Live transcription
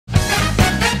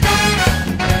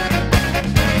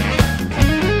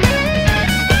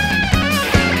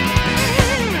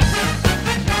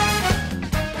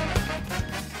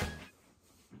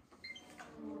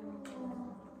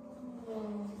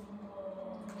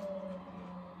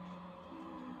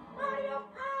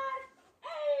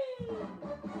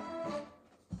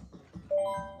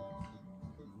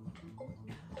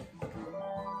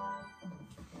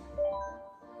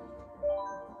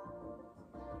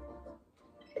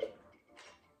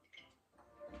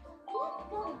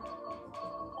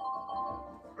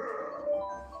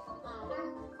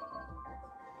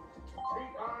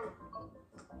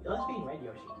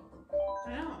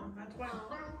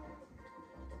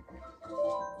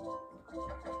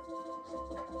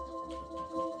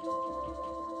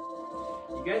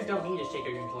You guys don't need to shake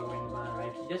your controller when you land,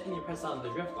 right? You just need to press on the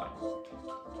drift button.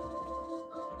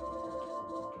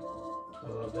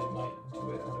 They might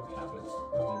do it out of habit. It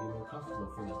might be more comfortable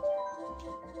for them.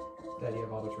 That you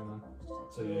have auto turn on.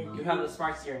 So you have the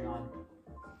smart steering on.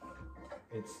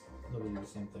 It's literally the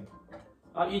same thing.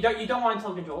 You don't want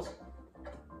tilt controls.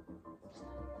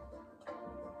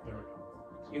 There we go.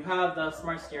 You have the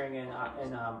smart steering in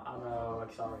auto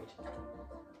accelerate.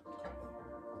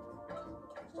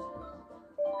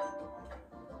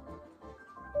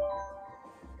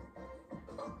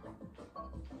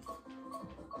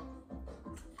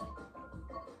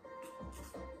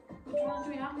 Which ones do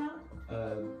we have now?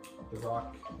 The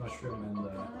rock, mushroom, and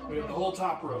We have the whole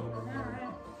top row. Alright.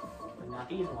 But not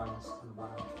these ones on the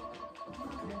bottom.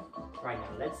 Right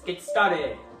now, let's get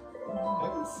started. I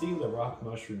haven't seen the rock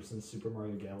mushroom since Super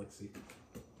Mario Galaxy.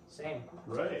 Same.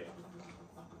 Right.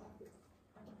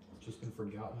 It's just been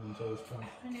forgotten until this point.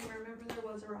 I never remember there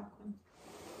was a rock one.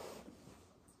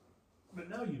 But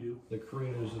now you do. The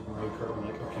creators of Mario Kart were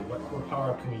like, okay, what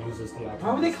power up can we use this the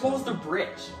Why would they close the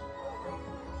bridge?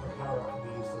 What power up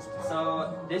can we use this time? So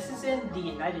this is in the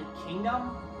United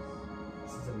Kingdom,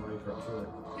 This is in Mario Kart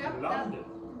 2. Yep, London.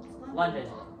 that's London.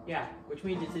 Yeah, which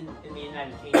means it's in the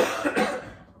United Kingdom.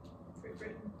 Great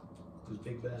Britain. There's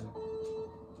Big Ben.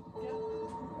 Yep.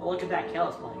 Well, look at that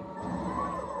Kellis playing.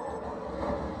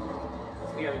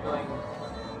 So we are going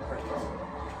first.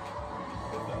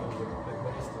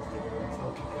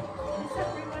 That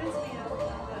reminds me of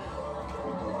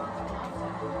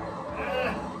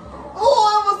Oh,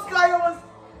 I almost.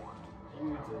 You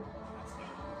did.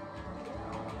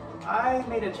 I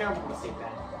made a terrible mistake then.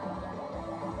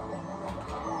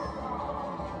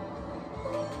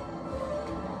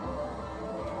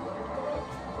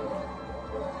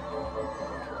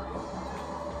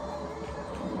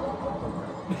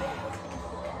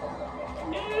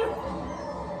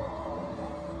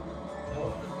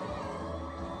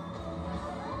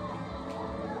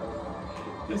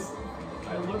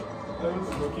 I was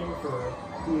looking for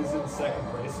who was in second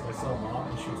place, and I saw Mom,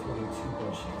 and she was holding 2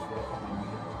 bed sheets right behind me.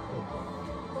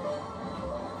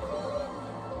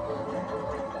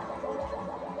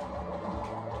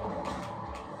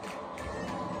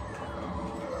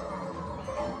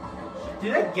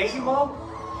 Did I get you, Mom?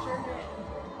 Sure did.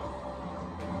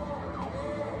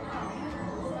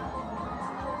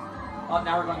 Oh,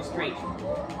 now we're going straight.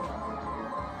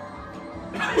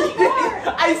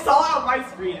 I saw it on my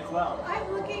screen as well.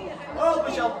 I'm looking at Oh,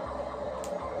 Michelle.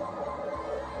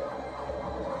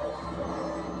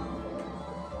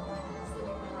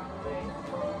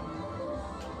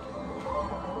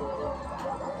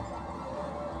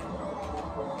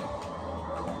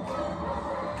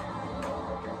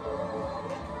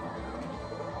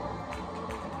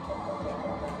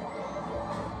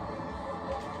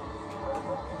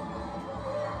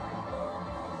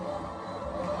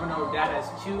 Oh no, Dad has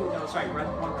 2. No, sorry, Red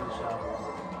 1 on the show.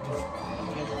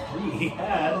 He had 3. He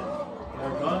had.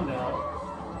 They're gone now.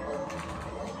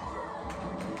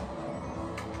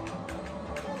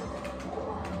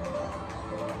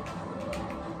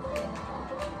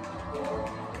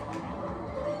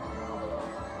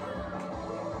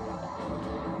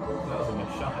 That was a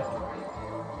good shot.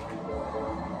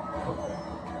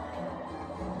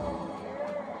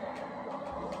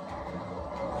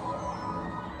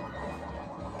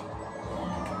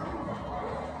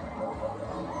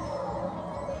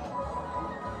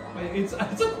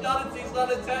 It's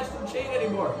not attached to the chain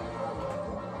anymore.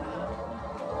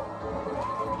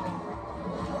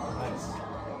 Nice.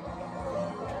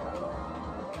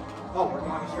 Oh, we're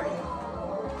going straight.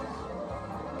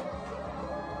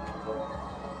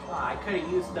 I could have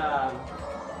used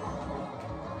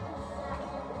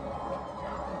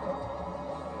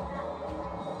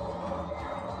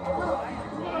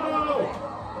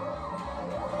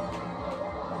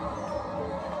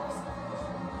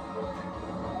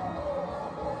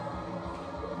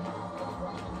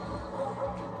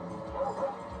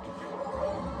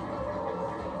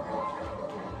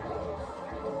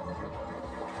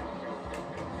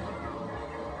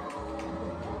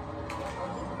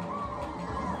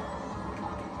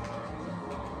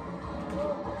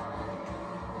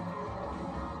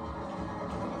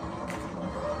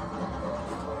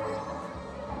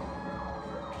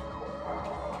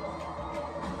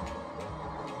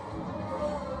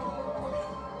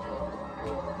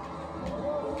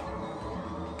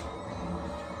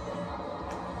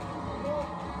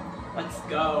Let's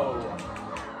go.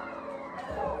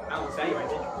 That was value, I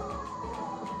think.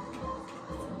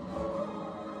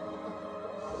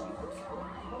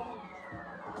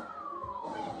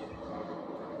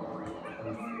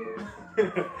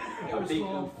 A big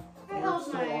oof. I held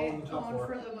still all my in the top own four.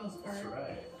 for the most part. That's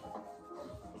right.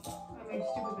 I made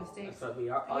stupid mistakes. That's what we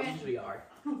are. Okay. Usually are.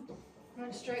 I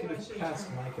went straight I when I could should have have passed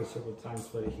turned. Micah several times,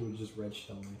 but he would just red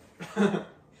shell me.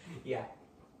 Yeah.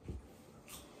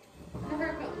 The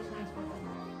haircut was nice with him.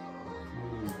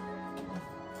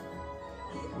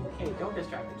 Okay, don't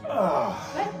distract the camera.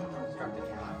 Ah, Don't distract the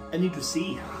camera. I need to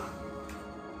see.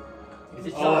 Is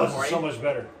it still Oh, this is recording? so much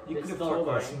better. You It's could have still told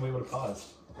us recording. and we would have paused.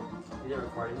 Is it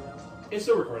recording? It's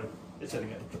still recording. It's hitting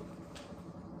it.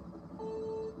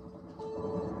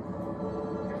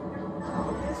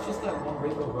 It's just that one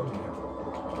rainbow road there.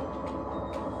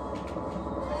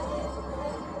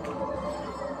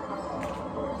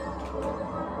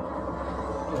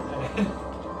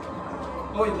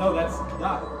 Oh wait, no, that's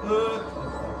not.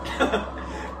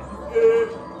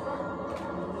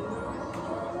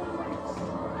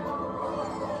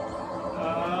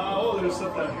 Oh, there's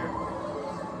stuff down here.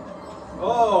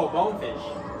 Oh, bonefish.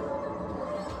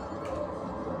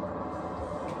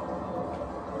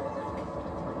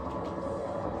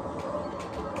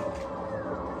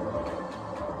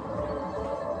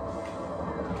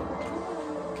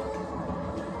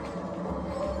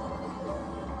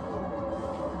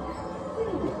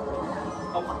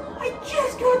 Oh, I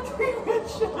just got 3 red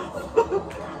shells.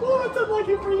 Oh, it's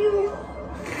unlucky for you.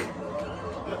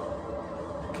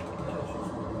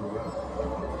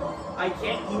 I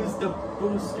can't use the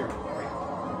booster.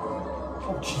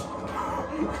 Oh jeez.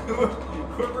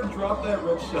 Whoever dropped that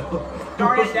red shell.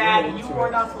 Darn was it, Dad. right You into were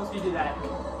it. not supposed to do that.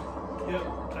 Yep,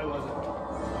 I wasn't.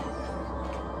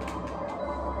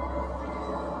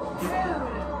 Dude!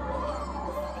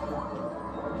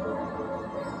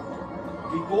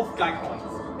 We both got coins.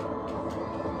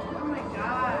 Oh my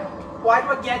god. Why do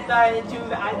I get into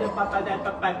the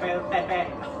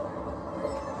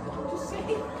Just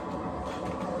say.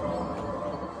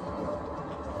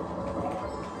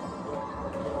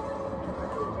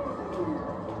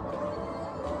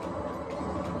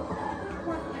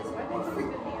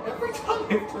 Every time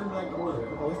I've turned that corner,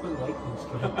 I've always been lightning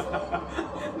strikes.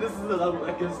 This is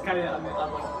kind of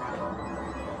unlucky round.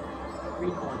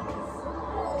 3 coins.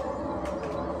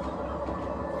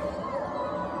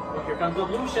 Oh, here comes the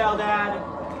blue shell, Dad.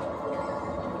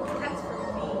 That's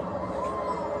for me.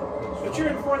 But you're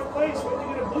in 4th place. When did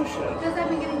you get a blue shell? Because I've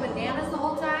been getting bananas the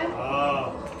whole time.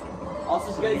 Oh,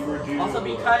 Also, So you were due. also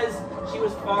because she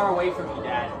was far away from me,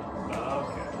 Dad.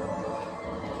 okay.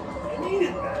 I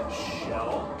needed that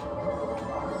shell.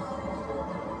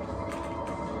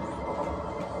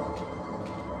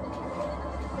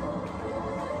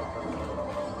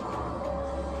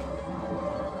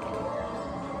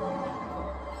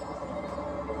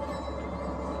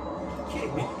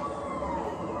 Kidding me?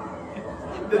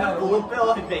 Did the blue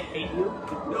pill, did they hate you?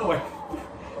 No, I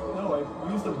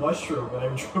used a mushroom and I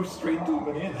drove straight into a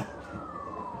banana.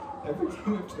 Every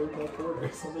time I've turned that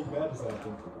corner, something bad has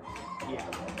happened. Yeah.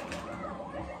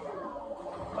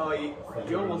 Oh,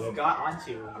 you almost got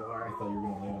onto your... I thought you were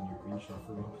gonna land on your green shell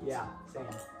for me. Yeah, same. I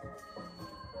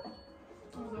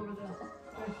was over the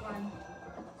first one.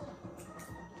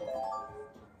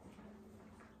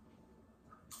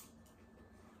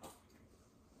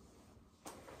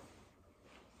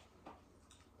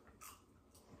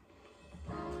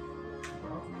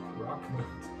 Rock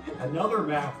Mountain. Another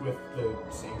map with the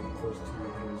same first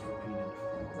 2 areas repeated.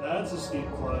 That's a steep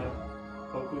climb.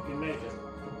 Hope we can make it.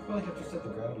 We'll probably have to set the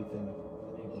gravity thing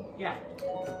enabled. Yeah.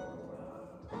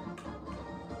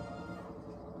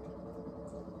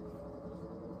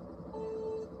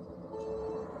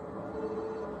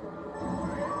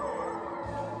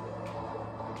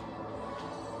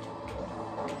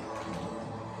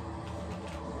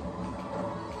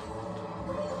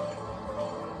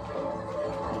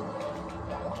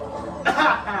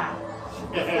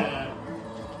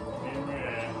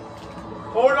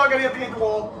 Oh, we're not gonna get the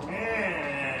wall.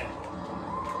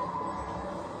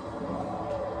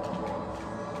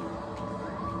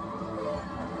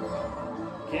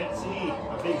 Can't see.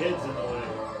 My big head's in the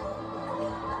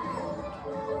way.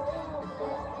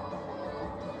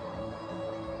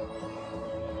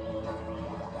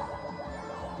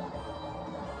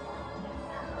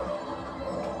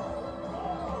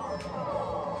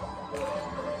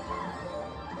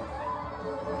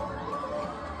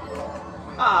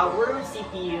 Ah, rude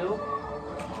CPU.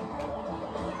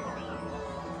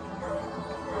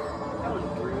 That was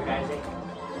rude, Isaac.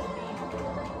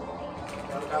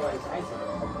 That was Isaac.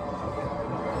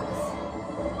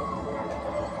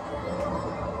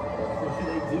 What did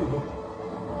they do?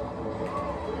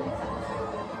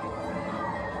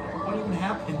 What even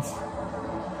happened?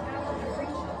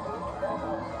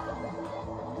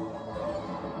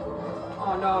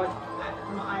 Oh no,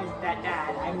 I'm that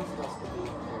dad. I'm supposed to be.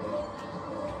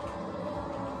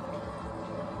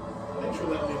 Thanks for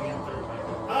letting me be in third,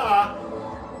 Michael. Ah!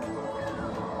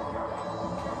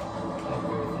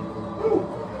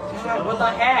 God, what the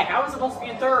heck? I was supposed to be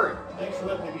in third. Thanks for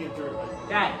letting me be in third, Michael.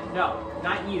 Dad, no,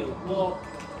 not you. Well,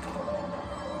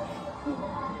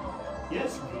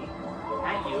 yes, me.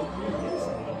 Not you. Yes,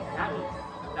 me. Not me.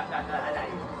 Not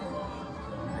you.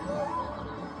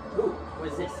 Ooh, what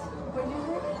is this? What did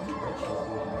you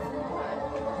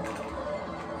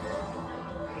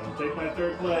Don't take my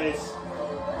third place.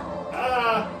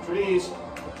 Ah! Trees.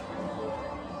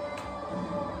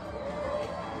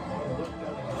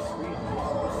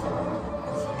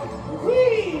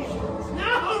 Whee!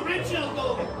 No, Rachel, go!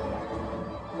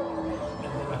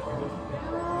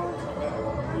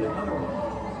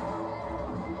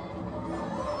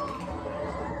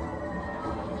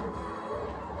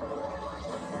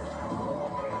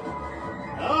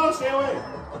 No, stay away!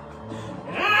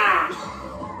 Ah!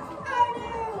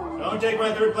 Don't take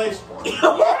my third place.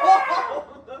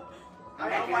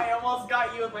 I almost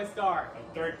got you with my star. My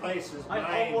third place is mine.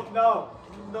 I almost no.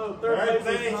 No, third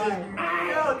place is mine.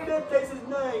 No, third place is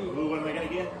mine. Ooh, what am I gonna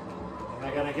get? Am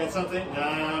I gonna get something?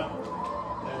 Nah.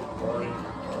 That's boring.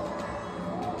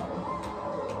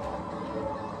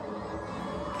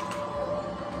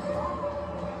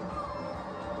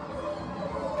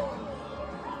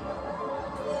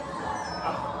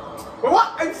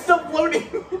 What? I'm still floating.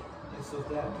 So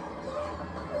that.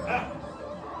 Ah.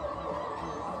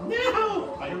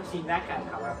 No! I've never seen that kind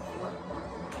of power before.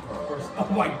 Of course. Oh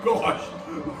my gosh!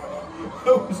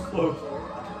 That was close.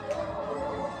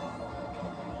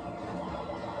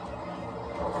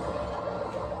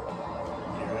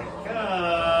 Here I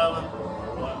come.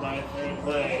 I want my third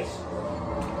place.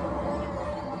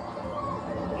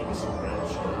 Maybe some red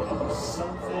shell.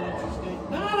 Something interesting.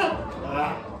 No, no!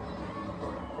 Ah.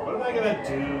 What am I gonna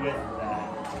do with that?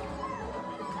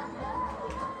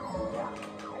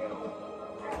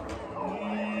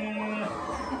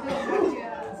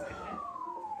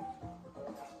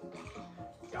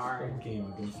 Darn.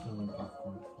 Game against smelling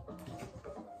popcorn.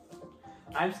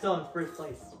 I'm still in first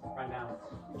place right now.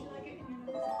 like it in your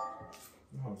nose?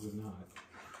 No, it would not.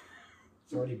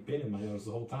 It's already been in my nose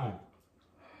the whole time.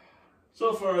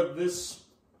 So far, this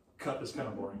cut is kind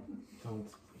of boring. Don't.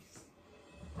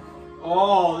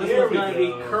 Oh, this Here one's we gonna be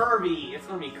go. curvy. It's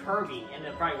gonna be curvy, and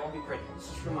it probably won't be pretty. This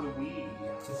is from the Wii.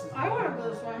 This is I want to go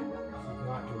this one.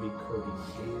 not going to be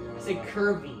curvy. I say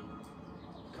curvy.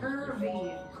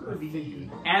 Curvy. Curvy.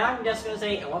 And I'm just gonna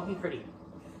say it won't be pretty.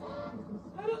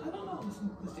 I don't know.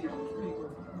 This stage looks pretty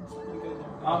good. It's pretty good there.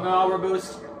 Oh no, we're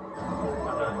boost.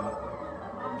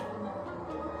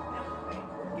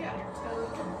 Yeah.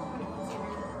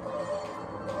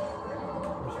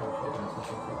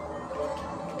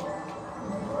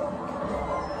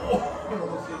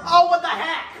 Oh, what the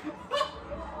heck!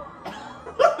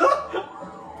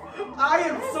 I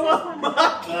am so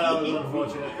unlucky. That was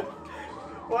unfortunate.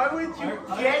 Why would you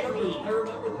get me? I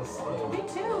remember this stage. Me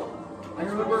too. I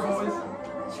remember always.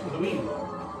 It's from the Wii.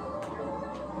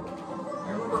 I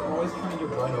remember always trying to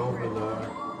run over the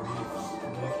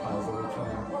leaf piles every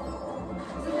time.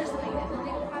 Isn't there something in the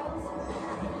leaf piles?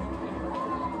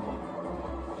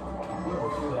 Whoever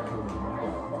threw that movie, you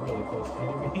got really close to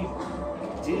me.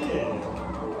 Did.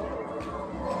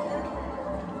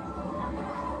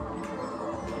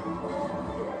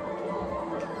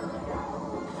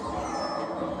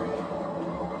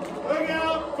 Look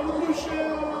out for the blue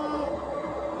shell!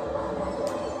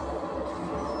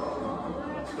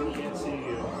 I still can't see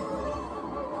you.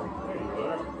 There you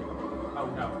are. Oh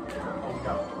no. Oh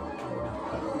no.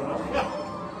 Oh Yeah.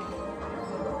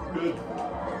 Good.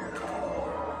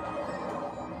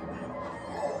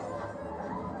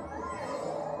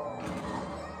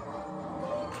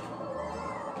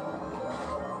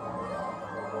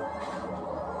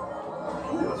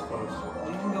 Ooh, that's close.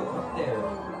 You can go up there.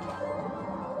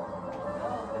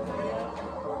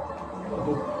 Oh,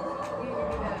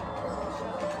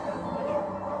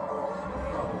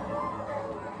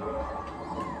 no.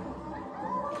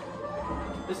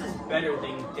 This is better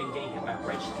than getting hit by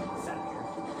red shell out here.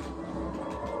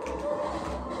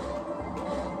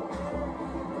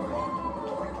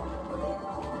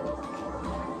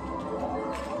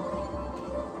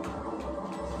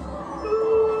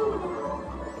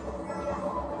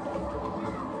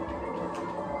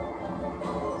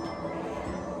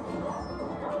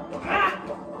 Ah!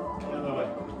 Get out of the way.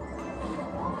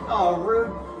 Oh,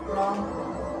 rude, Mom.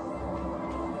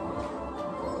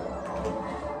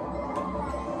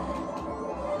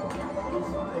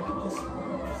 I could just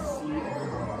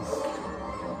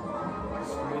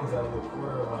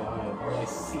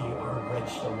red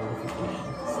shell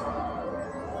notifications.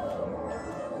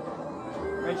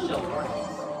 Red shell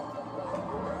warnings.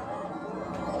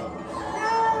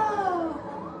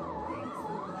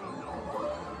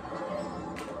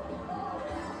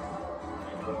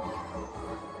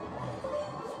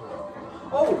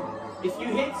 Oh! If you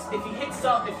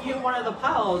hit one of the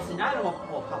piles, an item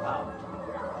will pop out.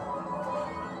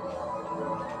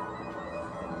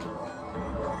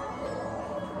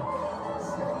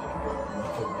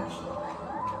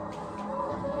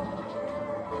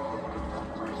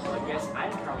 So I guess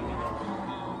I'm probably gonna be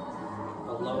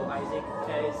below Isaac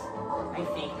because I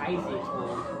think Isaac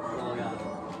will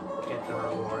get the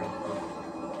reward.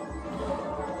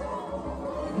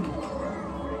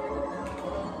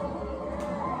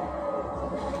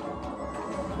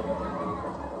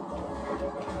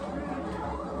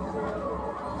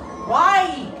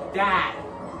 Why that?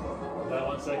 That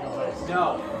one second place.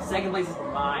 No, second place is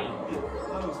mine.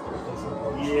 That was third place.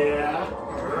 Wasn't it? Yeah.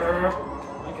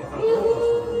 Like I thought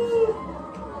third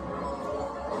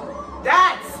place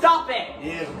Dad, stop it!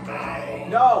 Is mine.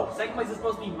 No, second place is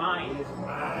supposed to be mine. Is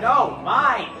mine. No,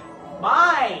 mine!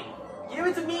 Mine! Give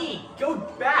it to me! Go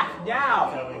back now!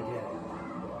 Come and get it.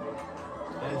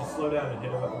 was. And just slow down and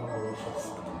hit him with one of the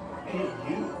wishes. Hey,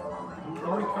 you. You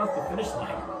already crossed the finish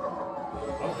line.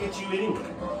 I'll get you anyway.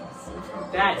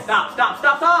 Dad, stop!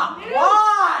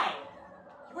 Why?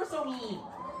 You were so mean.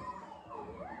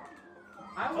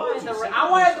 I wanted the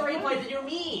replay to do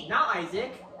me, not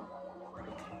Isaac.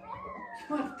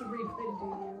 You want the replay to do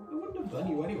you. It wouldn't have done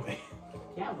you anyway.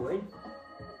 Yeah, it would.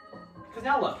 Because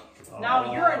now look.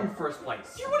 Now you're in first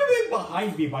place. You would have been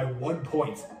behind me by 1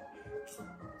 point.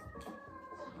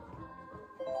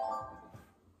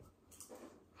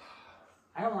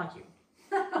 I don't like you.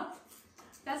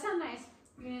 That's not nice.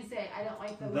 You're gonna say I don't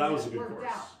like the way That was a it good worked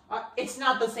course. out. It's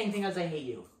not the same thing as I hate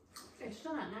you. It's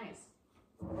still not nice.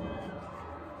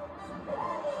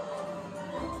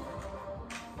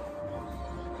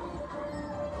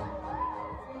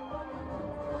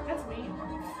 That's mean.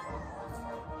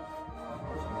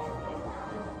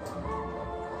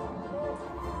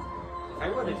 I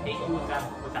would have taken you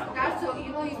without That's so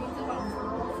evil. You moved it on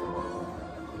girls.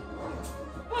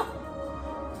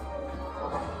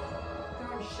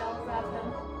 Throwing shells at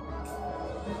them.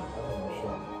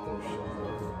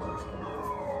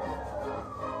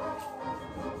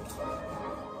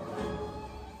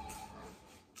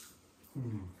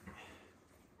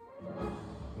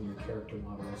 When your character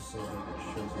model is so big, it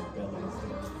shows your belly instead of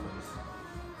your face.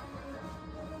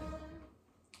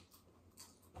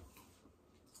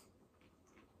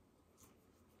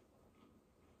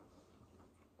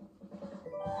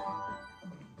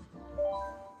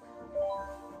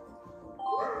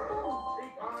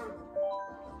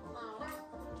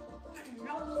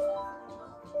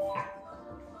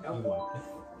 You won.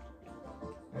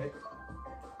 Right?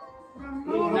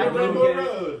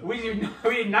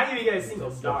 We did not even get a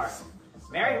single star.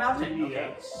 Mary Mountain, okay.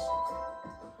 Yes.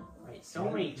 Right, so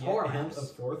many color And maps. a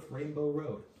fourth Rainbow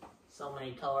Road. So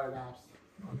many color maps.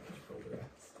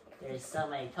 There's so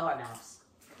many color maps.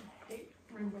 I hate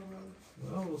Rainbow Road.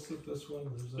 Well, we'll see if this one.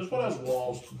 This one has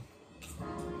walls.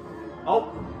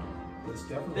 Oh, It's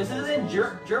definitely this is in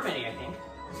Germany, I think.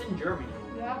 It's in Germany.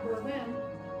 Yeah, Berlin.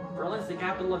 Berlin's the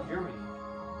capital of Germany.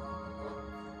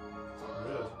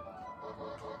 Good.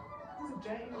 This is a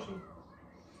giant Yoshi.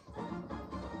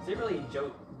 Is it really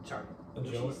Joe? Sorry, A Joe?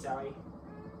 Yoshi, sorry.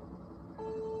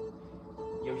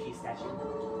 Yoshi statue.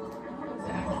 What is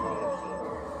it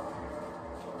actually?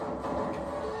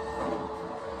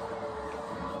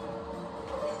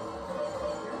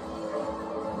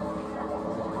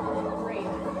 Great.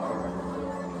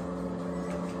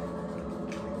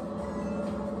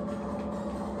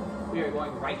 We are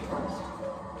going right first.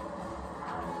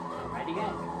 And right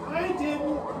again. I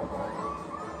didn't.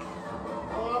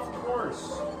 Off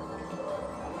course.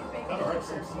 Kind of hard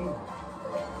 16.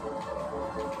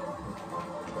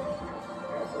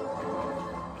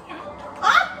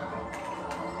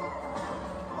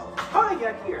 How did I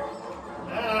get up here?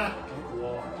 Ah,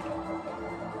 wall.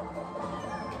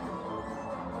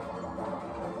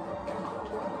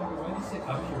 Why did you say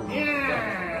up here?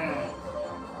 Yeah.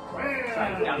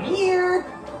 Sorry, down here.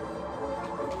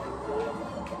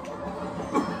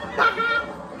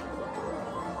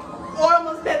 Oh, I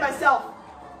almost hit myself.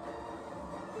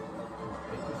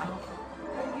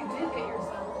 You did hit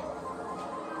yourself.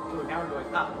 Ooh, now we're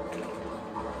going up.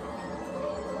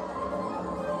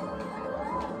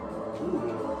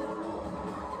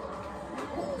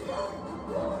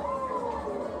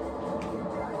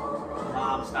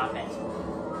 Mom, stop it.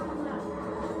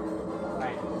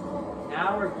 Right.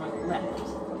 Now we're going left.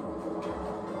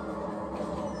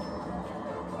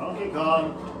 Donkey Kong.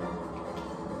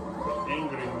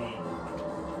 Angry me.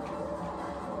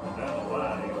 I don't know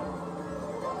why.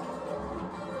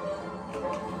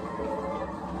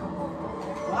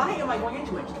 Why am I going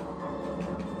into it?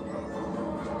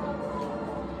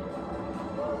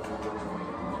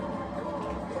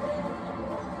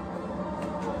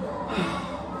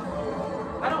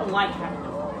 I don't like having no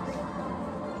points.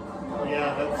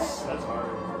 Yeah, that's hard.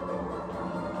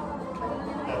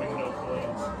 Having no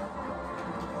coins.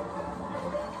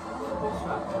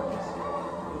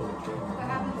 What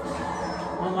happens?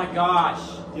 Oh my gosh.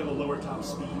 You have a lower top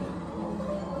speed.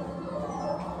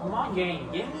 Come on,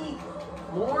 game. Give me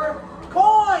more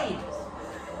coins!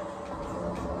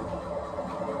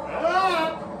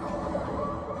 Ah!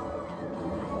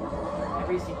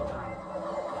 Every single time.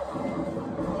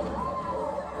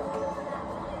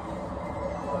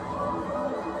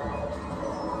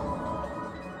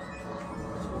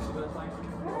 Supposed to go this way?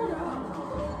 I don't know.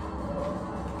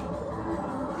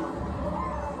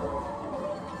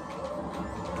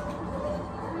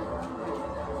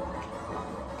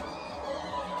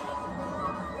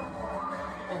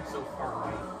 I'm so far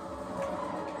away.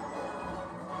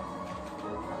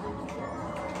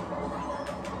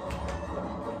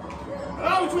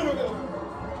 Oh, which way do I go?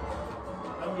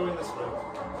 I'm going this way.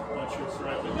 I'm not sure it's the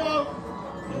right way. No!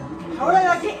 How did I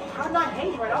get? How did I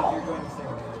hate you at all? You're going the same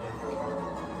way I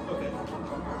Okay.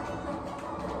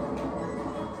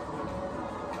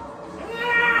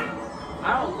 I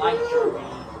don't like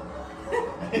Germany.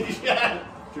 Yeah!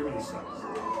 Germany sucks.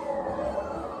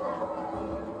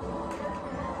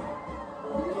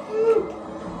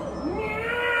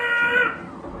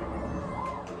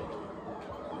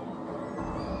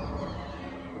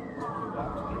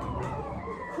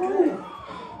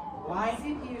 Why?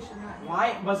 CPU should not. Why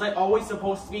was I always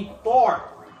supposed to be 4?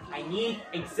 I need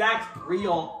exact,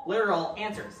 real, literal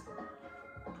answers.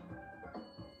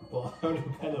 Well, it would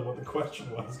depend on what the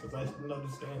question was, because I didn't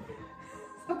understand it.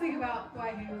 Something about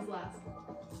why he was last.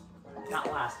 Not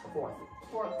last, 4th.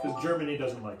 Fourth. Because Germany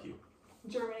doesn't like you.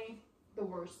 Germany, the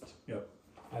worst. Yep.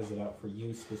 How's it out for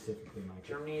you specifically, Mike?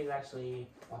 Germany is actually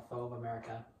a foe of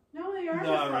America. No, they are.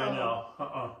 Not right now.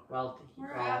 Well,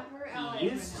 We're well allies he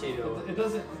used right to. It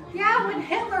doesn't. Yeah, when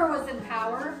Hitler was in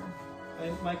power.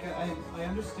 Mike, I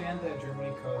understand that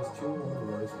Germany caused 2 world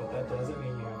wars, but that doesn't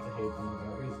mean you have to hate them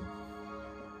without reason.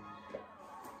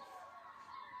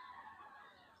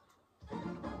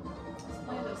 It's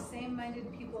one of those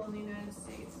same-minded people in the United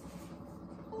States.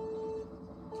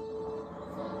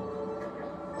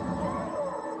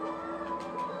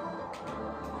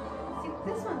 See,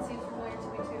 this one seems familiar to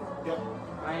me too. Yep.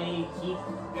 I keep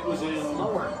It was in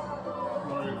slower.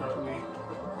 Mario Kart Wii.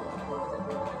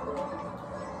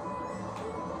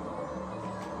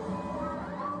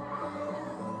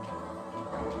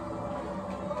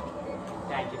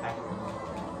 Dad, get back.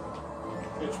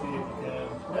 Pitch me if you can.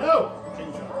 No!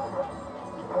 Change up.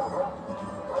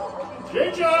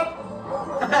 Change up!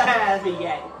 That's what you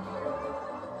get.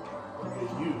 Okay,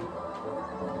 you.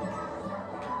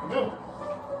 No!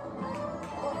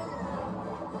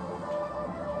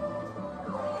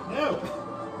 No!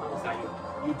 Almost got you.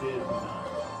 You did not.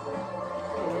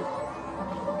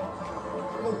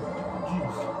 Oh,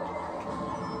 jeez.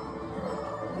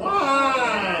 Why?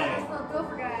 Let's not go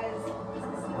for guys. This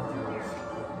is so weird.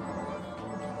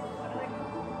 How did I go?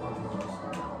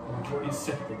 You've already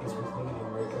said that this was limited in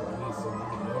America release, so you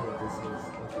know what this is.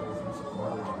 That's why it's so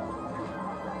supported.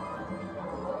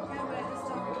 Yeah, but I just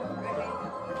don't remember. I hate that.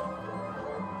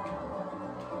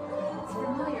 It's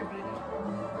familiar, but I don't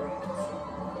remember it.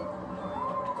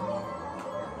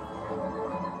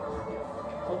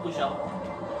 Oh, blue shell.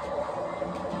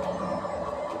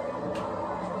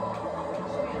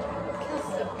 Kill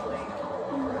stuff play.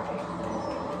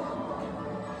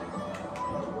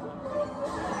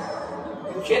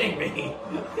 You're kidding me!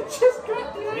 It just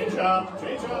got the Change up.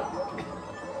 Change up.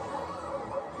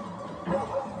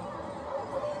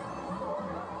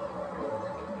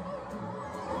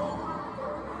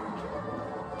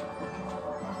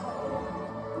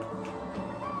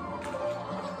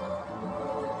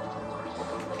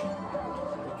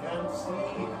 I can't see. It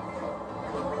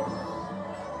would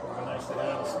be nice to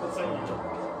have a split second jump.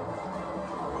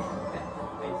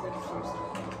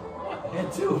 I had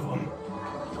 2 of them.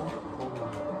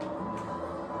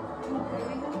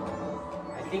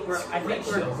 I think we're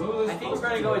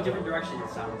gonna go a different direction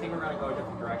this time. I think we're gonna go a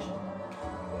different direction.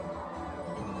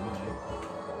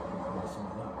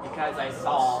 Because I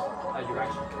saw a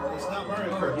direction. It's not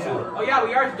Mario Kart yeah. 2. Oh yeah,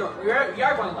 we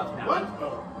are going left now. What?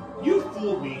 Oh, you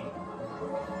fooled me.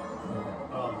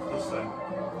 This time.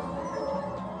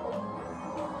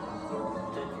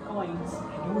 coins.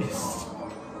 I noticed.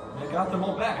 And I got them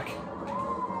all back.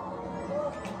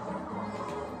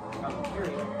 I'm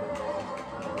curious.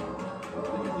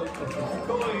 Like, I took the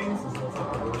coins. This looks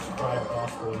like the worst tribe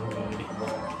possible in humanity.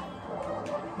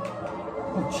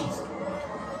 Oh, jeez.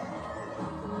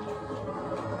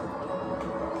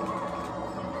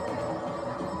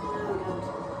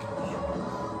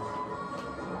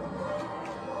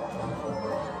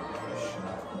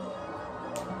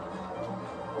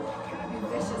 Gotta be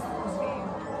vicious in this game.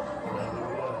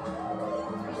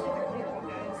 Especially if you're new,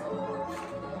 guys.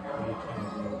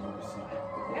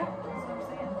 Yeah, that's what I'm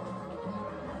saying.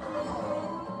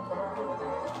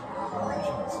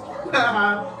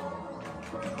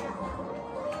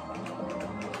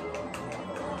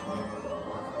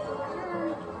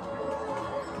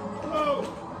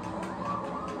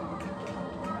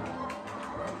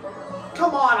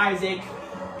 Come on, Isaac.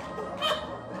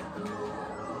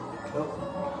 Nope.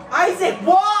 Isaac,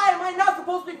 why am I not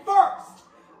supposed to be first?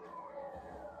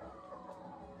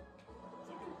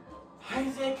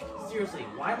 Isaac, seriously,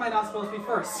 why am I not supposed to be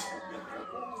first?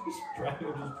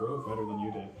 Drago just drove better than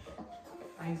you did.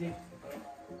 Isaac,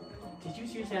 did you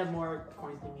seriously have more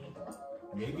coins than me?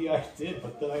 Maybe I did,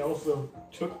 but then I also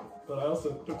took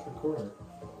the corner.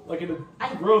 Like in a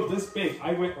road this big,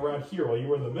 I went around here while you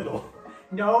were in the middle.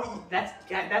 No, that's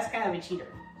kind of a cheater.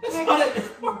 That's not it.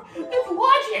 That's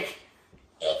logic.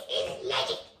 It's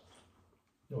logic.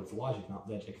 No, it's logic, not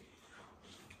logic.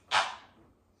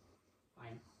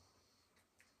 Fine.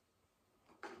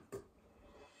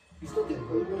 You still did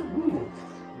really good. Ooh.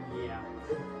 Yeah.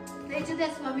 They did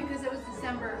this one because it was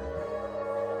December.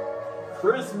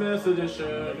 Christmas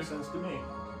edition. Makes sense to me.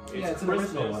 Yeah, it's an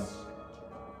original one.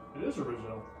 It is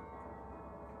original.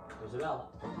 There's a bell.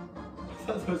 I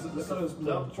thought it was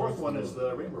The fourth one is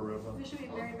the Rainbow Road one. This should be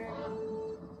very, very loud.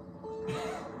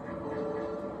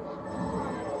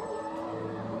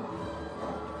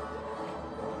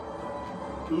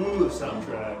 Ooh, the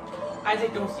soundtrack.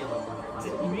 Isaac, don't steal it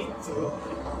from me. You mean so?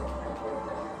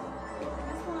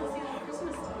 That's one I see on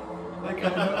Christmas time.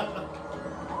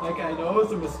 Like I know it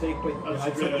was a mistake, but That's I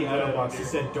took really the item good, box. dude. You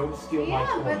said don't steal my Yeah,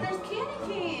 coin. but there's candy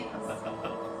canes.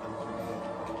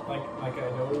 Like I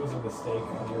know it was a mistake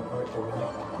on your part, but when you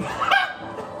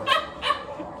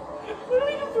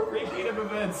literally just a repeat of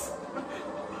events.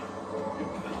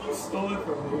 You stole it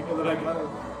from me, and then I got a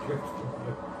gift from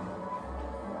you.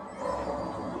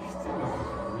 You still have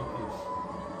a repeat.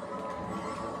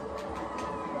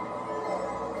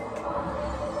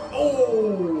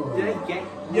 Oh! Did I get?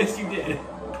 Yes, you did.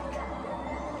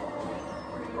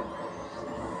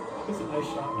 That was a nice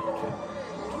shot, Mika.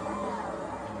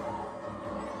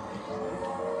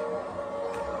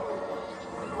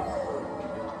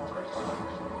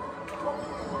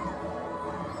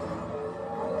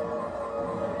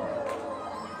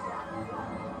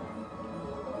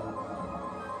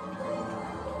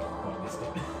 Oh, I missed it.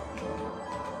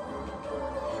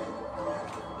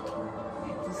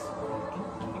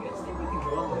 You guys think we can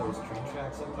go on those train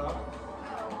tracks up top?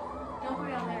 Don't go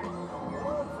down there.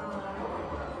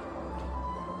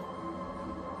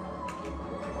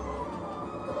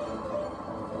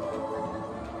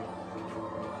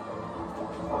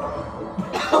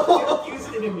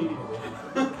 Used it immediately.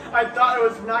 I thought it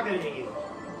was not gonna hit you.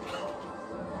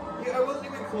 Yeah, I wasn't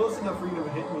even close enough for you to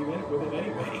hit me with it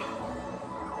anyway.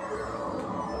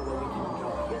 Although we can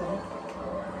jump together.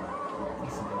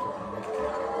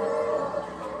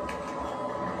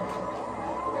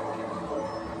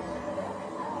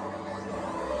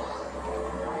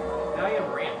 Now you have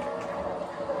a ramp.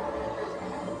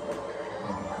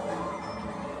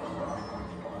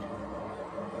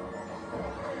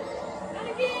 Not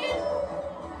again!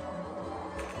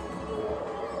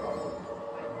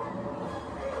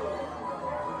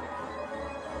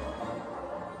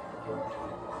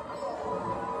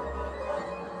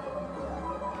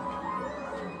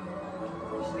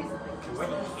 You should be something. What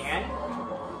you can?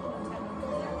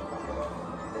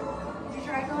 Did you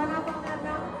try going up on that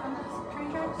mountain, on those train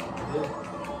tracks? Yeah.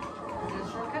 Is it a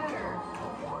shortcut or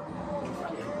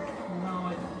No,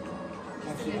 just a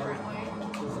actually, different way?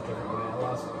 it was a different way. I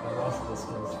lost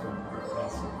distance from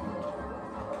last.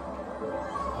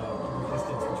 The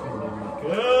distance between me and Mika.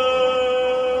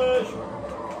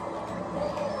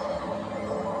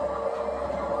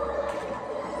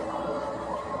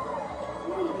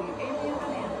 Ooh, you gave me a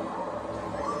banana.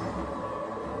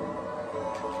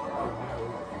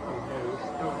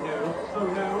 Oh no. Oh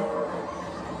no.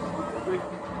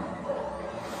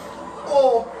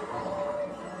 Oh!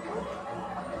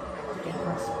 Get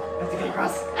across. Have to get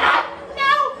across. Ah!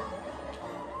 No!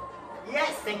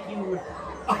 Yes, thank you.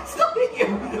 I still hit you.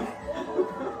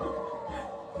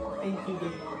 Thank you,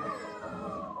 game.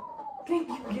 Thank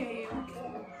you, game.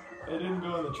 I didn't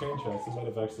go in the train tracks. It might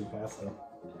have actually passed them.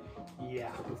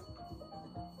 Yeah.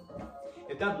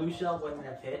 If that blue shell wouldn't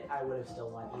have hit, I would have still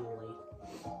won easily.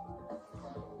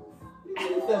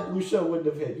 If that blue shell wouldn't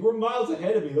have hit, you were miles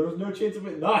ahead of me. There was no chance of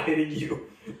it not hitting you.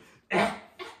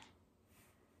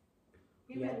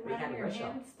 You've Yeah, been we had running a your red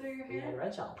shell. hands through your We had a hair?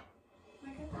 red shell.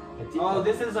 Okay. I did Oh, that.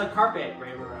 this is a carpet.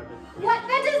 Railroad. What?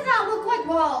 That does not look like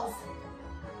walls.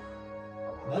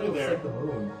 That looks There. like the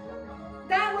moon.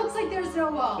 That looks like there's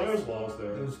no walls. There's walls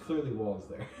there. There's clearly walls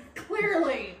there.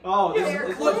 Clearly. Oh, They're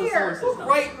this looks the clear. solar system.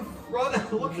 Right in front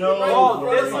of look No. right Oh, in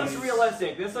front this of looks us.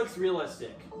 realistic. This looks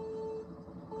realistic.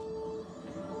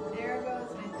 There goes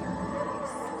my third.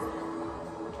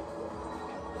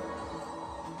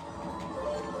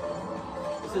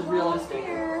 This is realistic.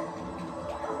 Here.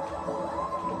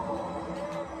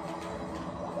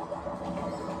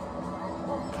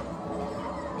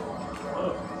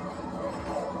 Oh.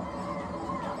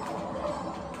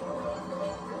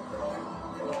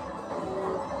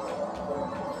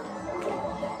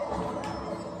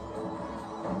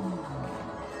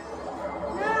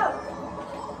 No.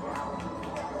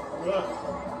 Ah.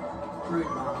 Rude,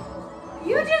 Mom.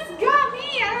 You just got me.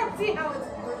 I don't see how it's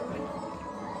rude.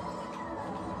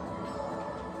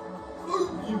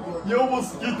 You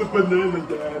almost get the banana,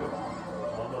 Dad.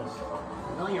 Almost.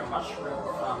 Familiar mushroom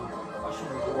from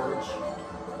Mushroom Gorge.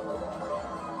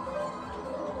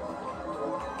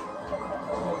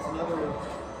 Oh, it's another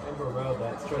Ember Road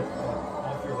that stretches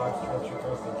off your left stretch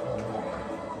across the entire map.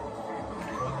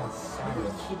 One that's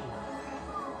solid. Kitty.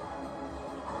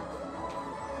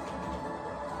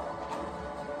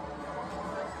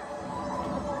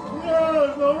 No,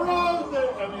 there's no road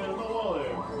there. I mean, there's no wall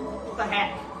there. What the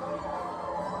heck?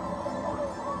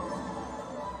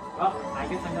 Well, I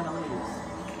guess I'm gonna lose.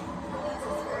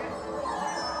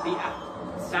 The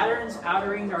Saturn's outer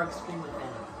rings are extremely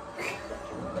thin.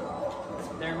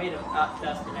 They're made of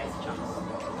dust and ice chunks.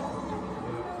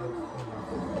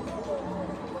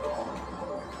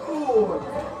 Oh!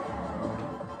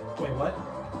 Wait, what?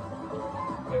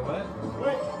 Wait, what?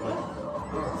 Wait, what?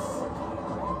 Yes.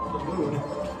 The moon.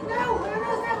 No, what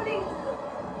is happening?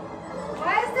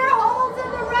 Why is there holes in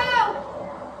the road?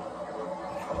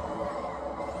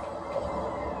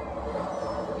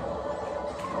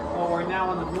 Oh, we're now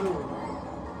on the moon.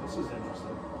 This is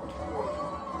interesting.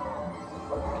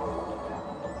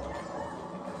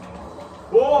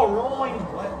 Whoa, rolling!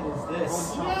 What is this?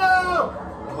 No!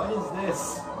 What is this?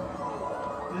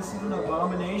 This is an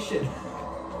abomination.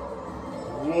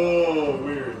 Whoa,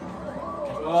 weird.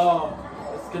 Oh,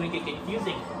 it's gonna get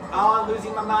confusing. Oh, I'm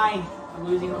losing my mind. I'm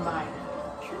losing my mind.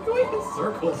 You're going in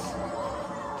circles.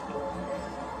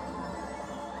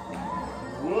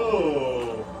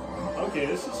 Whoa. Okay,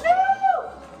 this is.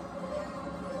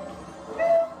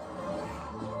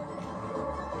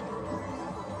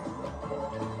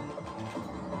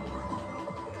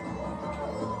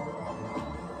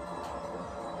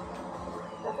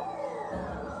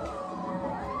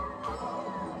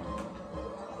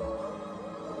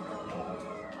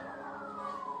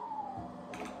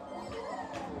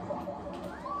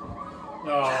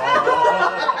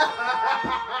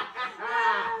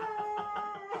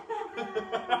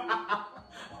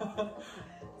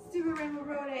 Stupid Rainbow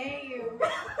Road, I hate you.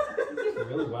 You did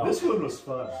really well. This one was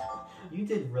fun. You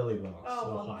did really well. Oh, so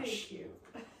well, hush. thank you.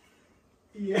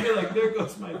 Yeah, you're like, there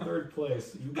goes my third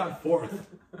place. You got fourth.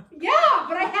 Yeah,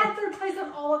 but I had third place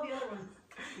on all of the other ones.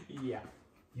 Yeah.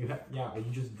 You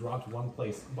you just dropped one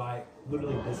place by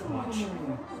literally this much.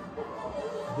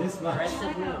 This much.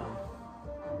 Crescent Moon.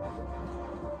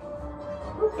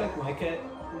 Real quick, Micah,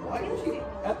 why did you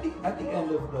at the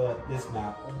end of this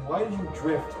map? Why did you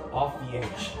drift off the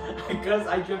edge? Because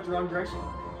I jumped the wrong direction.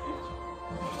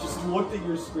 You just looked at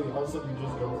your screen. All of a sudden, you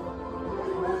just go.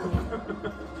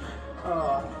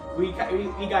 We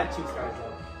got 2 stars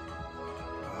though.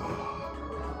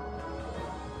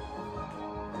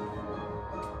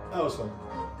 That was fun.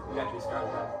 We got 2 stars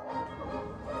though.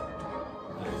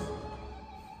 Nice.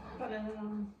 But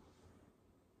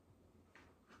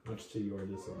Much to your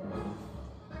disappointment.